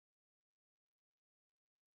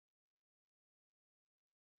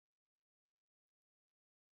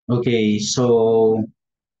Okay, so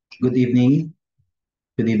good evening.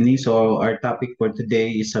 Good evening. So our topic for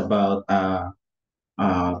today is about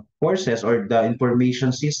courses or the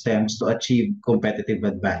information systems to achieve competitive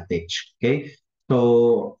advantage. Okay,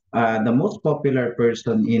 so the most popular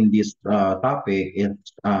person in this topic is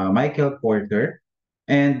Michael Porter,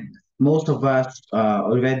 and most of us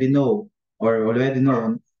already know or already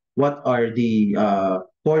known what are the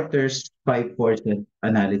Porter's five forces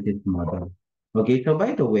analysis model. Okay, so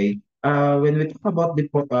by the way, when we talk about the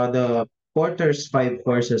Porter's five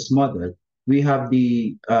forces model, we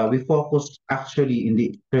focus actually in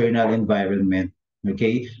the external environment.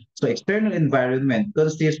 Okay, so external environment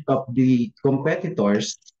consists of the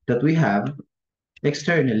competitors that we have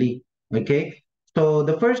externally. Okay, so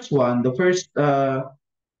the first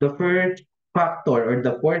factor or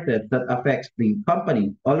the forces that affects the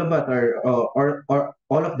company, all of us are or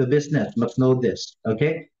all of the business must know this.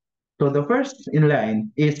 Okay, so the first in line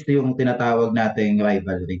is yung tinatawag nating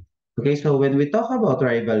rivalry. Okay, so when we talk about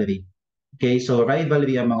rivalry, okay, so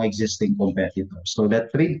rivalry among existing competitors. So let's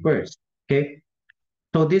read first. Okay,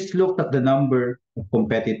 so this looks at the number of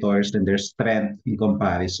competitors and their strength in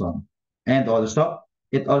comparison. And also,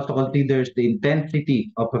 it also considers the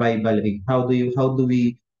intensity of rivalry. How do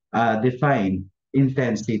we define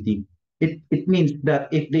intensity? It means that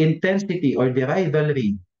if the intensity or the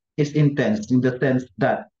rivalry is intense in the sense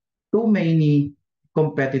that too many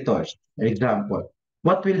competitors, for example,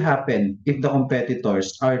 what will happen if the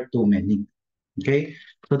competitors are too many? Okay,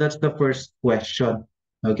 so that's the first question.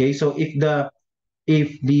 Okay, so if the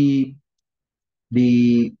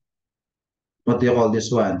what do you call this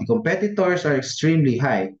one? The competitors are extremely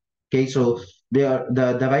high. Okay, so the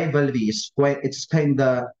rivalry is quite it's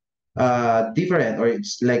kinda different or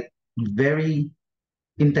it's like very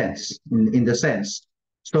intense in the sense.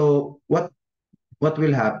 So what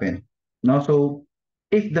will happen? No, so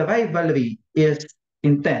if the rivalry is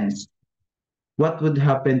intense, what would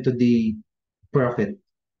happen to the profit?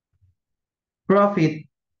 Profit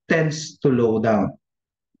tends to low down.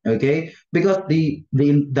 Okay, because the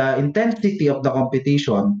intensity of the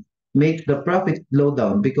competition makes the profit slow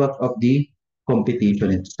down because of the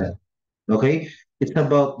competition itself. Okay, it's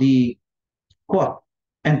about the cost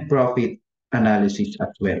and profit analysis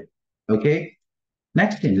as well. Okay,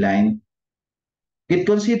 next in line, it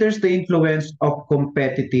considers the influence of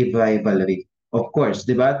competitive rivalry. Of course,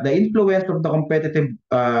 di ba? The influence of the competitive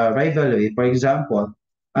rivalry, for example,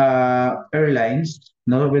 airlines,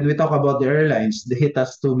 no, when we talk about the airlines, they hit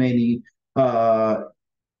us too many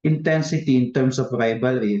intensity in terms of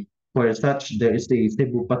rivalry. For such, there is the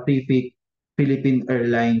Cebu Pacific, Philippine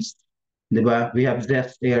Airlines, di ba? We have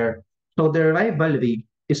Zest Air. So their rivalry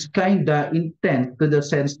is kinda intense to the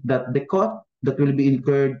sense that the cost that will be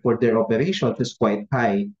incurred for their operations is quite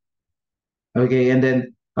high. Okay, and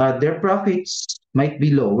then their profits might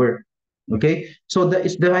be lower. Okay, so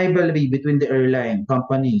is the rivalry between the airline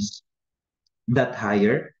companies that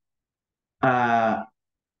higher? Uh,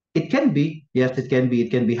 it can be, yes, it can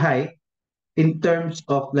be high in terms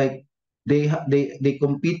of like they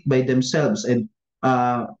compete by themselves and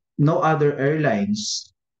no other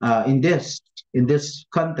airlines in this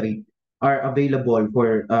country are available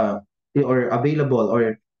for or available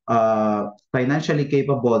or financially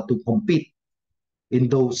capable to compete in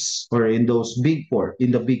those big four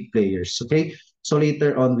in the big players. Okay, so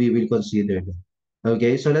later on we will consider them.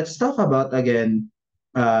 Okay, so let's talk about again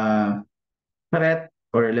uh threat,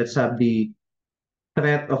 or let's have the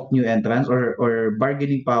threat of new entrants or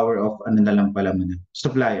bargaining power of ano na lang pala muna,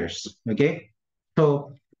 suppliers. Okay?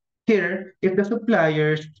 So here, if the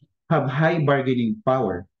suppliers have high bargaining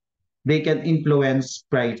power, they can influence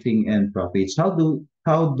pricing and profits. How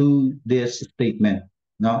do this statement?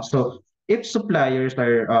 No? So if suppliers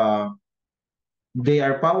are they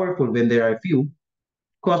are powerful when there are few,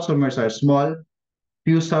 customers are small,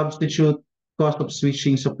 few substitute, cost of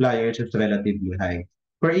switching suppliers is relatively high.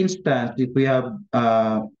 For instance, if we have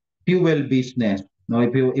fuel business, no,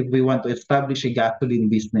 if we want to establish a gasoline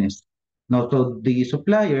business, no, so the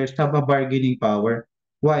suppliers have a bargaining power.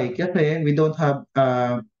 Why? Kasi we don't have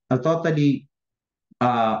a totally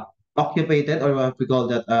uh, occupied or what we call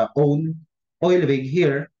that own oil rig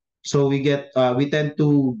here. So we tend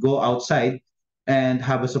to go outside and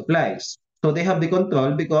have a supplies. So they have the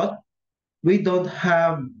control because we don't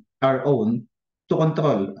have our own to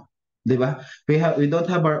control, 'di ba? We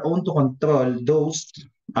don't have our own to control those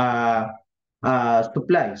uh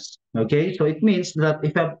supplies. Okay? So it means that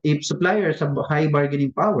if suppliers have high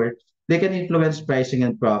bargaining power, they can influence pricing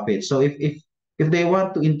and profit. So if they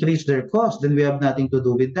want to increase their cost, then we have nothing to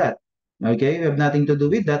do with that. Okay? We have nothing to do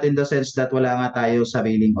with that in the sense that wala nga tayo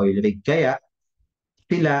sariling oil rig. Kaya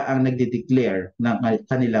sila ang nagde-declare ng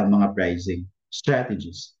kanilang mga pricing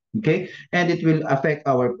strategies. Okay? And it will affect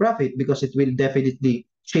our profit because it will definitely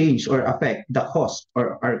change or affect the cost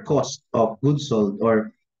or our cost of goods sold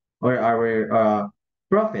or our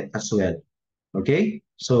profit as well. Okay?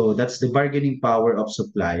 So that's the bargaining power of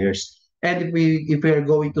suppliers. And if we are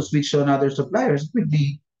going to switch to another suppliers, it will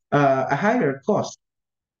be a higher cost.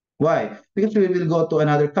 Why? Because we will go to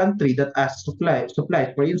another country that asks supplies.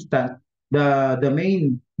 For instance, the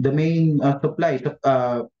main supplies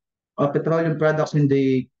of petroleum products in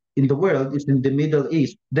the world is in the Middle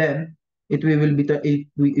East. Then it we will be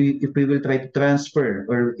if we will try to transfer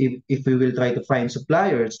or if we will try to find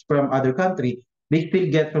suppliers from other country, they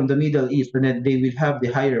still get from the Middle East and then they will have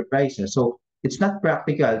the higher prices. So it's not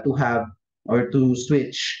practical to have or to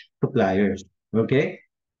switch suppliers. Okay?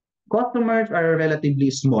 Customers are relatively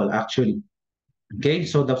small actually. Okay,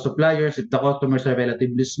 so the suppliers, if the customers are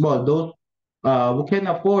relatively small, those who can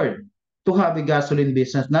afford to have a gasoline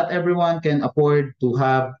business, not everyone can afford to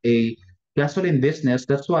have a gasoline business.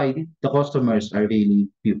 That's why the customers are really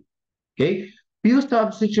few. Okay, few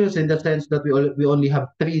substitutes in the sense that we only have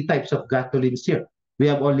three types of gasolines here. We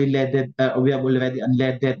have already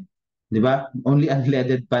unleaded, di ba? Only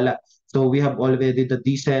unleaded pala. So we have already the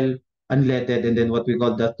diesel, unleaded, and then what we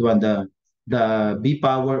call that one, the B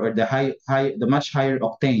power or the much higher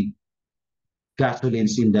octane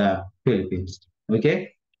gasolines in the Philippines.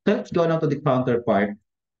 Okay? So let's go now to the counterpart,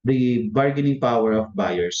 the bargaining power of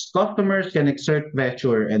buyers. Customers can exert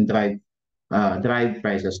pressure and drive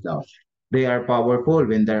prices down. They are powerful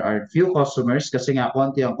when there are few customers kasi nga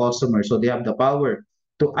konti ang customers, so they have the power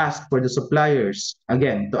to ask for the suppliers.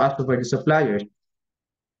 Again, to ask for the suppliers.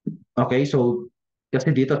 Okay, so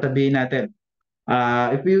kasi dito sabihin natin,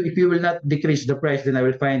 if you will not decrease the price, then I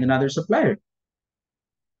will find another supplier.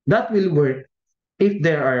 That will work if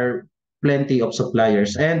there are plenty of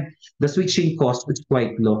suppliers and the switching cost is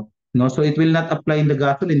quite low. No, so it will not apply in the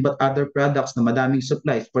gasoline but other products na madaming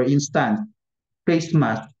supplies. For instance, face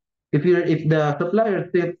mask. If the supplier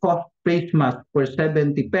still cost face mask for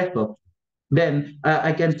 70 pesos, then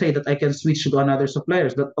I can say that I can switch to another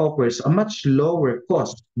suppliers that offers a much lower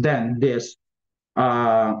cost uh, than this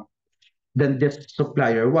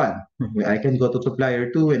supplier one. I can go to supplier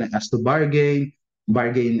two and ask to bargain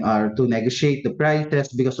or to negotiate the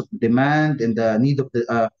prices because of demand and the need of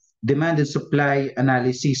the demand and supply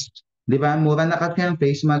analysis. Di ba? Mura na kasi ang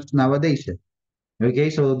face mask nowadays.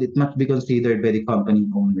 Okay, so it must be considered by the company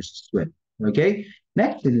owners as well. Okay,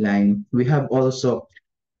 next in line, we have also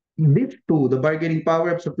these two, the bargaining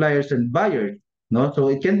power of suppliers and buyers. No,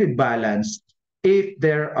 so it can be balanced if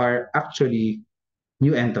there are actually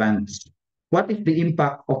new entrants. What is the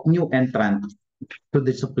impact of new entrants to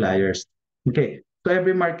the suppliers? Okay, so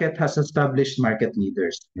every market has established market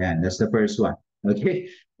leaders. Yeah, that's the first one. Okay,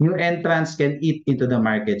 new entrants can eat into the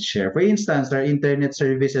market share. For instance, our internet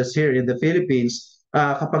services here in the Philippines,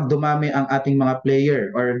 kapag dumami ang ating mga player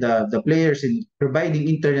or the players in providing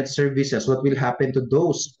internet services, what will happen to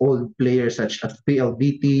those old players such as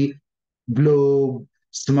PLDT, Globe,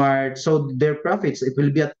 Smart? So their profits, it will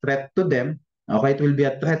be a threat to them. Okay, it will be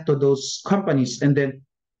a threat to those companies, and then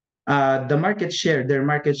their market share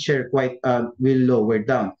quite will lower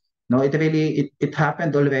down. No, it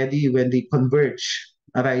happened already when the converge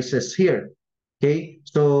arises here. Okay,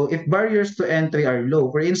 so if barriers to entry are low,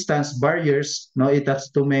 for instance, barriers, no, it has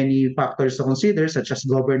too many factors to consider, such as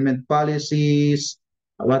government policies.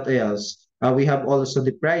 What else? We have also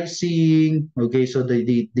the pricing. Okay, so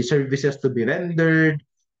the services to be rendered.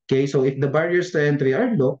 Okay, so if the barriers to entry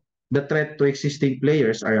are low, the threat to existing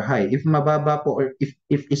players are high. If mababa po or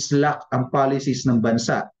if slack ang policies ng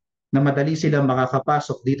bansa na madali silang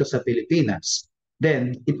makakapasok dito sa Pilipinas,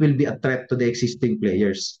 then it will be a threat to the existing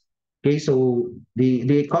players. Okay, so the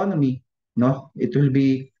economy, no, it will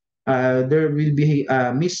be there will be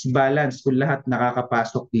misbalance kung lahat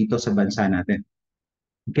nakakapasok dito sa bansa natin.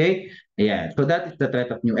 Okay? Ayan. So that is the threat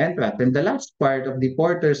of new entrant. And the last part of the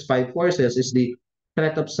Porter's five forces is the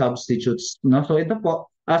threat of substitutes. No? So ito po,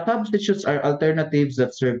 substitutes are alternatives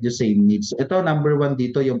that serve the same needs. Ito, number one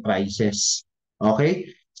dito, yung prices.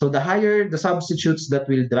 Okay? So the higher the substitutes that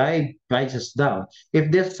will drive prices down. If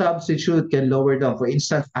this substitute can lower down, for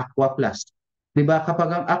instance, Aqua Plus. Diba kapag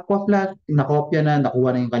ang Aqua Plus, nakopya na,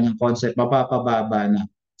 nakuha na yung kanyang concept, mapapababa na.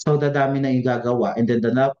 So dadami na yung gagawa and then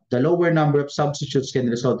the lower number of substitutes can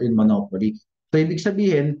result in monopoly. So ibig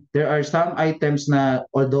sabihin, there are some items na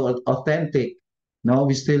although authentic, no,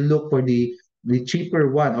 we still look for the cheaper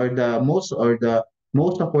one or the most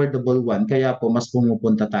affordable one. Kaya po mas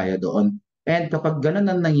pumupunta tayo doon. And kapag ganun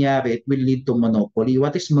ang nangyari, it will lead to monopoly.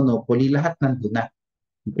 What is monopoly? Lahat nandun na.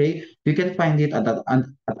 Okay, you can find it at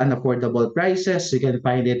unaffordable prices. You can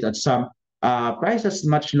find it at some prices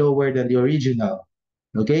much lower than the original.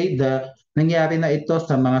 Okay, nangyari na ito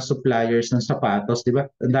sa mga suppliers ng sapatos, di ba?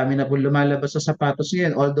 Ang dami na po lumalabas sa sapatos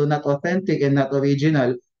ngayon, although not authentic and not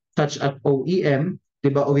original, such as OEM,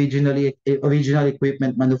 di ba? Original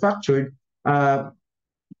equipment manufactured, uh,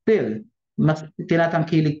 still, mas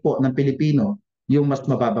tinatangkilik po ng Pilipino yung mas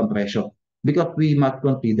mababang presyo because we must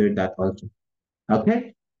consider that also.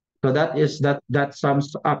 Okay? So that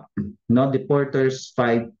sums up no the Porter's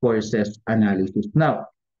five forces analysis. Now,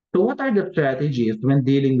 so what are the strategies when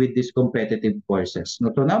dealing with these competitive forces? No,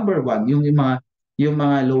 so number one, yung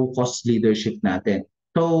mga low cost leadership natin.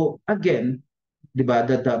 So again, 'di ba,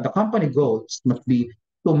 the company goals must be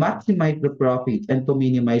to maximize the profit and to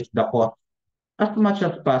minimize the cost as much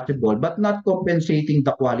as possible, but not compensating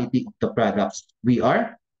the quality of the products we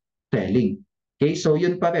are selling. Okay, so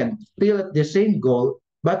yun pa rin. Still at the same goal,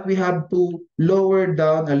 but we have to lower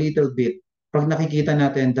down a little bit pag nakikita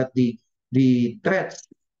natin that the threats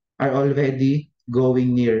are already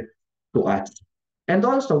going near to us. And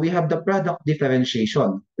also, we have the product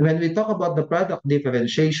differentiation. When we talk about the product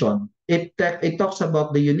differentiation, it talks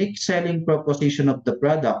about the unique selling proposition of the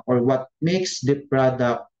product or what makes the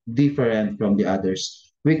product different from the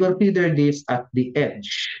others. We consider this as the edge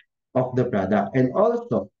of the product. And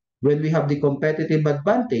also, when we have the competitive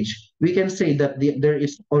advantage, we can say that there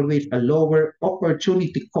is always a lower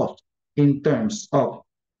opportunity cost in terms of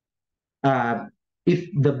uh, if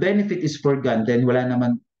the benefit is foregone, then wala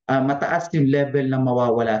naman, mataas yung level na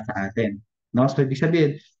mawawala sa atin. No? So, ibig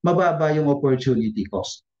sabihin, mababa yung opportunity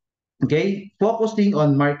cost. Okay? Focusing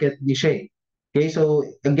on market niche. Okay, so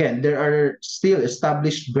again, there are still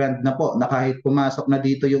established brand na po na kahit pumasok na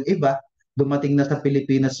dito yung iba, dumating na sa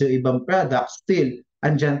Pilipinas yung ibang products, still,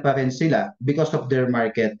 andyan pa rin sila because of their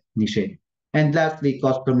market niche. And lastly,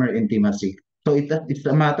 customer intimacy. So it's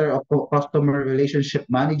a matter of customer relationship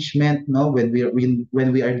management, no? When we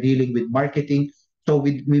are dealing with marketing, so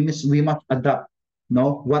we must adapt,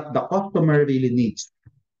 no? What the customer really needs.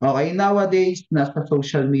 Okay, nowadays, nasa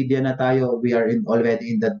social media na tayo. We are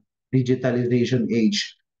already in the digitalization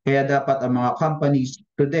age. Kaya dapat ang mga companies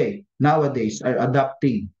today, nowadays, are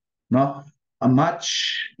adopting no, a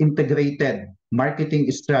much integrated marketing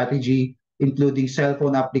strategy, including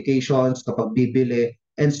cellphone applications kapag bibili,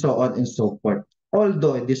 and so on and so forth.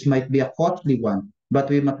 Although this might be a costly one, but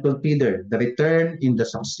we must consider the return in the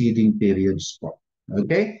succeeding periods po.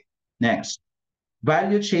 Okay? Next.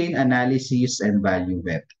 Value chain analysis and value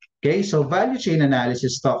web. Okay, so value chain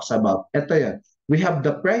analysis talks about, ito yun, we have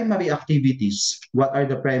the primary activities. What are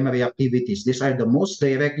the primary activities? These are the most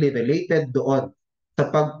directly related doon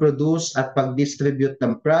sa pag-produce at pag-distribute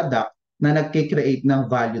ng product na nagkikreate ng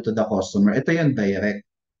value to the customer. Ito yung direct.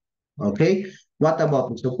 Okay, what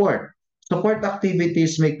about the support? Support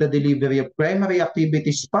activities make the delivery of primary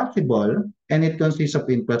activities possible and it consists of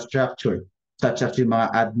infrastructure such as yung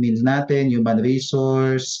mga admins natin, human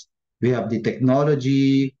resource, we have the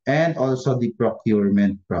technology, and also the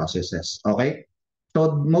procurement processes. Okay?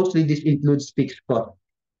 So mostly this includes fixed cost.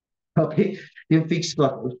 Okay? Yung fixed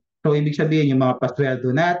cost. So ibig sabihin yung mga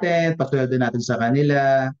pasweldo natin sa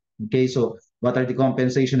kanila. Okay, so what are the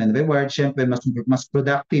compensation and rewards? Siyempre, mas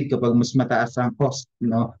productive kapag mas mataas ang cost,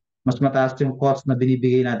 no? Mas mataas yung cost na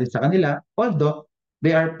binibigay natin sa kanila. Although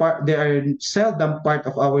they are seldom part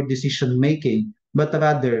of our decision making, but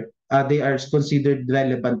rather they are considered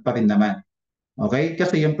relevant pa rin naman. Okay?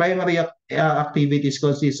 Kasi yung primary activities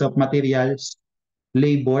consists of materials,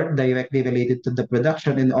 labor directly related to the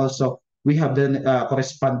production, and also we have the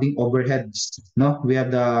corresponding overheads. No, we have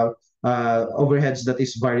the overheads that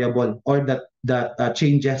is variable or that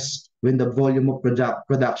changes when the volume of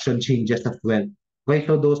production changes as well. Okay,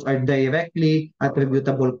 so those are directly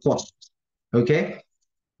attributable costs. Okay,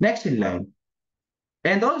 next in line.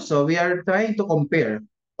 And also, we are trying to compare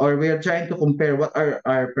what are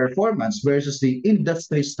our performance versus the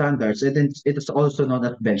industry standards. It is also known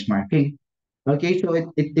as benchmarking. Okay, so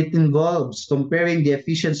it involves comparing the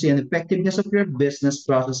efficiency and effectiveness of your business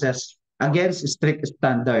processes against strict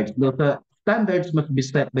standards. Those standards must be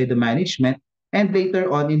set by the management and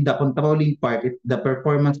later on in the controlling part, if the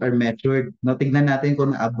performance are measured, no, tignan natin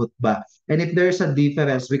kung naabot ba. And if there's a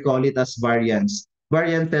difference, we call it as variance.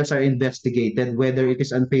 Variances are investigated whether it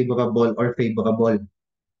is unfavorable or favorable.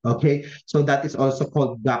 Okay, so that is also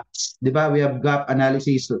called gaps. Di ba? We have gap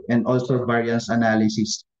analysis and also variance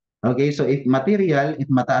analysis. Okay, so if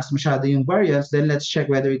mataas masyado yung variance, then let's check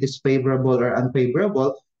whether it is favorable or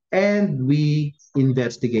unfavorable, and we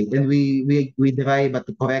investigate and we derive at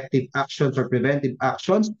the corrective actions or preventive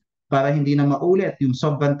actions para hindi na maulit yung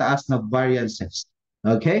sobrang taas na variances.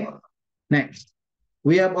 Okay, next.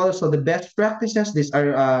 We have also the best practices. These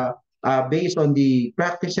are based on the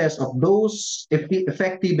practices of those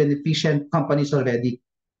effective and efficient companies already.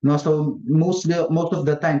 No, so most of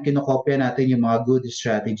the time kinokopya natin yung mga good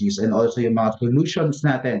strategies and also yung mga solutions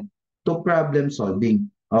natin to problem solving.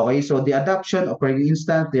 Okay, so the adoption of, for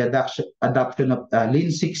instance, the adoption of Lean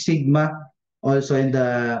Six Sigma, also in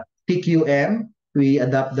the TQM, we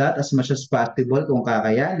adopt that as much as possible kung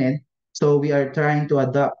kakayanin. So we are trying to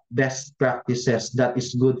adopt best practices that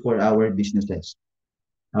is good for our businesses.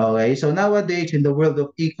 Okay, so nowadays in the world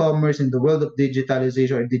of e-commerce, in the world of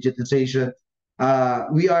digitalization or digitization,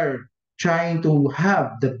 we are trying to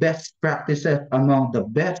have the best practices among the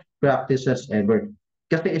best practices ever.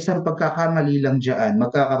 Kasi isang pagkakamali lang dyan,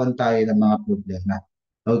 magkakaroon tayo ng mga problema.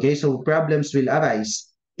 Okay, so problems will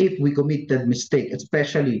arise if we committed mistake,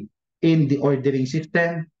 especially in the ordering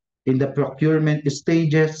system, in the procurement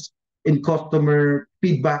stages, in customer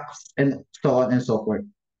feedbacks, and so on and so forth.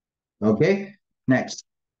 Okay, next.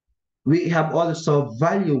 We have also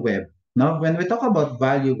value web. No? When we talk about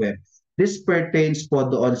value web, this pertains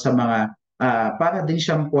po doon sa mga para din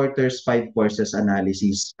siyang Porter's 5 forces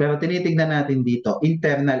analysis. Pero tinitingnan natin dito,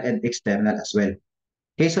 internal and external as well.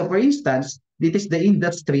 Okay, so for instance, this is the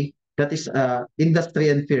industry, that is industry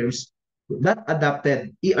and firms that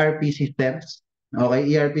adopted ERP systems, okay,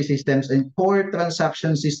 ERP systems and core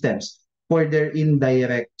transaction systems for their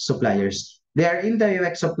indirect suppliers. They are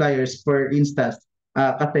indirect suppliers, for instance,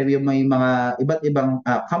 kasi yung may mga iba't ibang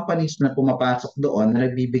companies na pumapasok doon na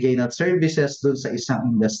nagbibigay ng services doon sa isang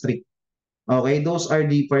industry. Okay, those are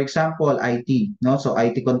the, for example, IT, no? So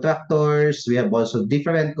IT contractors, we have also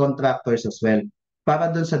different contractors as well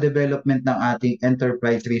para dun sa development ng ating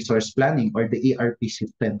enterprise resource planning or the ERP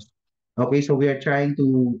systems. Okay, so we are trying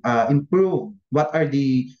to improve what are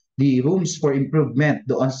the rooms for improvement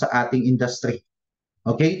doon sa ating industry.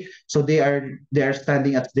 Okay, so they are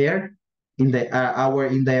standing as there in the our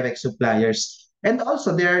indirect suppliers. And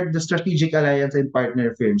also there are the strategic alliance and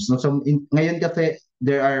partner firms. No? So ngayon kasi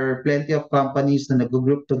there are plenty of companies na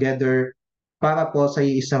nag-group together para po sa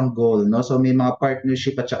isang goal. No? So may mga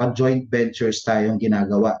partnership at saka joint ventures tayong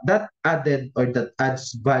ginagawa. That added or that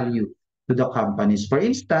adds value to the companies. For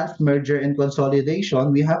instance, merger and consolidation,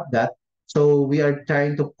 we have that. So we are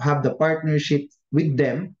trying to have the partnership with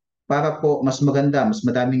them para po mas maganda, mas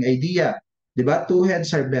madaming idea. 'Di ba? Two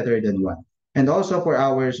heads are better than one. And also for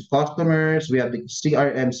our customers, we have the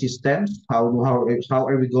CRM systems. How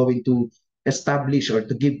are we going to establish or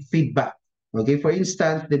to give feedback? Okay, for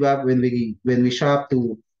instance, 'di ba, when we shop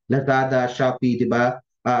to Lazada, Shopee, 'di ba?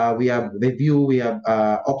 We have review, we have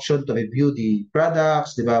option to review the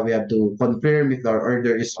products, 'di ba? We have to confirm if our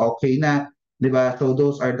order is okay na, 'di ba? So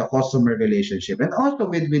those are the customer relationship. And also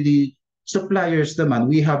with the suppliers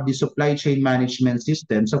naman, we have the supply chain management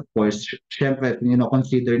systems, of course. Syempre,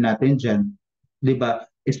 consider natin dyan, di ba?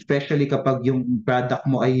 Especially kapag yung product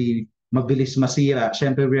mo ay mabilis masira,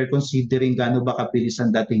 syempre we are considering gaano ba kabilis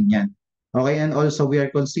ang dating yan. Okay, and also we are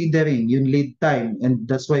considering yung lead time, and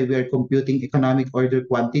that's why we are computing economic order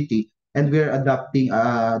quantity, and we are adopting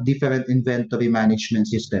different inventory management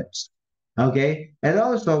systems. Okay? And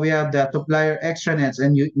also, we have the supplier extranets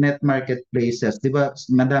and net marketplaces. Di ba?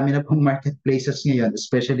 Madami na pong marketplaces ngayon,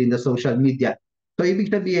 especially in the social media. So, ibig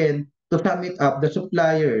sabihin, to sum it up, the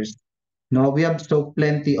suppliers, no, we have so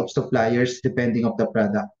plenty of suppliers depending on the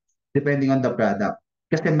product. Depending on the product.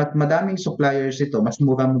 Kasi mas madaming suppliers ito, mas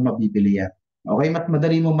mura mo mabibili yan. Okay? Mas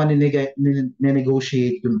madali mo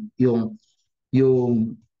negotiate yung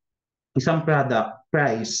isang product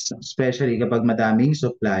price, especially kapag madaming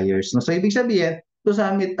suppliers. No? So, ibig sabihin, to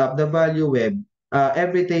sum it up, the value web,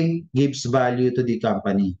 everything gives value to the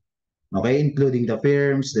company. Okay? Including the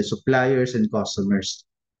firms, the suppliers, and customers.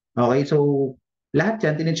 Okay? So, lahat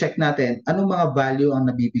yan, tinicheck natin, anong mga value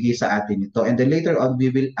ang nabibigay sa atin ito. And then later on,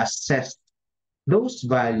 we will assess those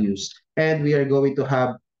values. And we are going to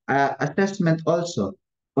have assessment also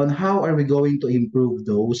on how are we going to improve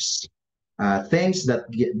those things that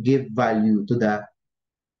give value to the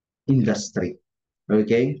industry.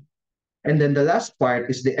 Okay? And then the last part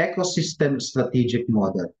is the ecosystem strategic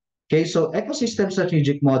model. Okay, so ecosystem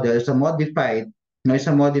strategic model is a modified, is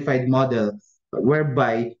a modified model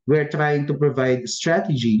whereby we're trying to provide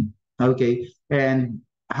strategy, okay, and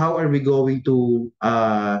how are we going to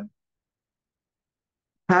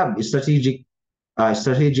have strategic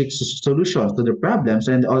solutions to the problems,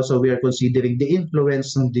 and also we are considering the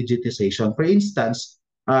influence of digitization. For instance,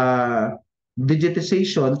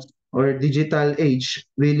 digitization or digital age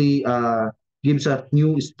really gives us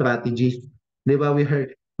new strategies. Di ba?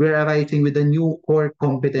 We're arising with the new core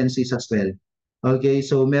competencies as well. Okay,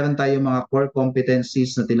 so meron tayong mga core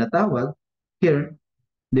competencies na tinatawag here,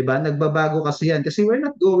 'di ba? Nagbabago kasi 'yan kasi we're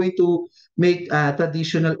not going to make a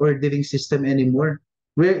traditional ordering system anymore.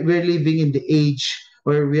 We're living in the age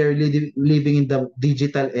or living in the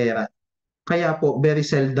digital era. Kaya po very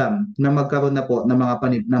seldom na magkaroon na po ng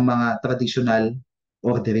mga ng mga traditional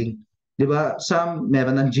ordering. 'Di ba? Some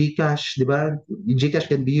meron ng GCash, 'di ba? GCash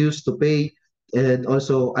can be used to pay and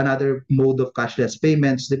also another mode of cashless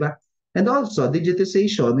payments, 'di ba? And also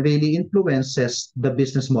digitization really influences the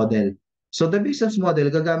business model. So the business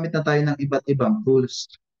model gagamit na tayo ng iba't ibang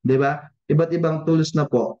tools, 'di ba? Iba't ibang tools na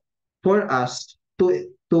po for us to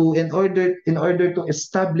in order to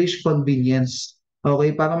establish convenience.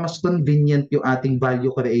 Okay, para mas convenient yung ating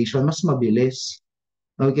value creation, mas mabilis.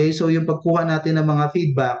 Okay, so yung pagkuha natin ng mga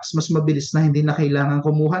feedbacks, mas mabilis na hindi na kailangan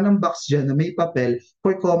kumuha ng box dyan na may papel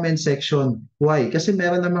for comment section. Why? Kasi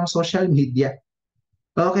meron namang social media.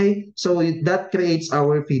 Okay, so that creates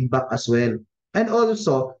our feedback as well. And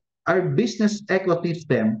also, our business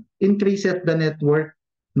ecosystem increases the network,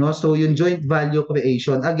 no? So yung joint value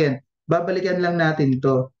creation, again, babalikan lang natin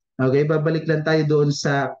ito. Okay, babalik lang tayo doon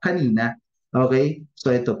sa kanina. Okay,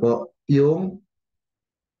 so ito po, yung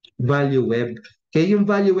value web. Okay, yung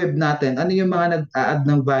value web natin, ano yung mga nag-a-add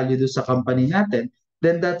ng value doon sa company natin?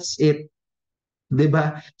 Then that's it. 'Di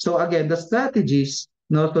ba? So again, the strategies,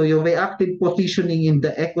 no, so yung reactive positioning in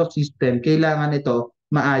the ecosystem, kailangan ito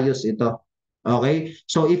maayos ito. Okay?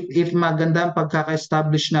 So if maganda ang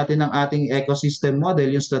pagkaka-establish natin ng ating ecosystem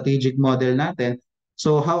model, yung strategic model natin,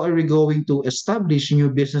 so how are we going to establish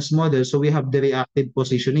new business model? So we have the reactive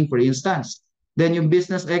positioning, for instance. Then yung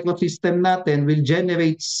business ecosystem natin will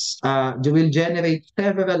generate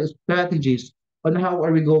several strategies on how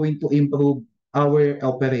are we going to improve our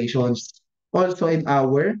operations, also in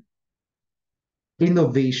our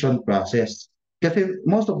innovation process. Kasi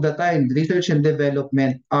most of the time, research and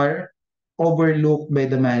development are overlooked by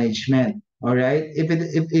the management. All right? If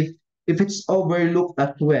it's overlooked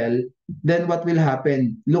as well, then what will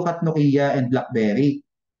happen? Look at Nokia and BlackBerry.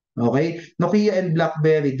 Okay? Nokia and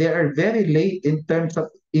BlackBerry, they are very late in terms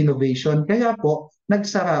of innovation. Kaya po,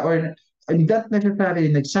 nagsara or not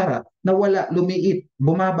necessarily nagsara, nawala, lumiit,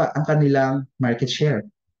 bumaba ang kanilang market share.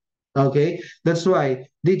 Okay? That's why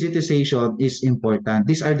digitization is important.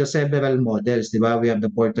 These are the several models, di ba? We have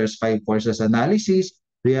the Porter's five forces analysis,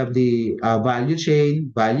 we have the value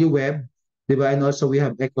chain, value web, di ba? And also we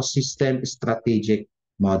have ecosystem strategic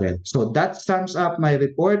model. So that sums up my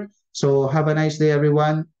report. So have a nice day,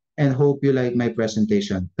 everyone, and hope you like my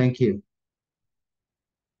presentation. Thank you.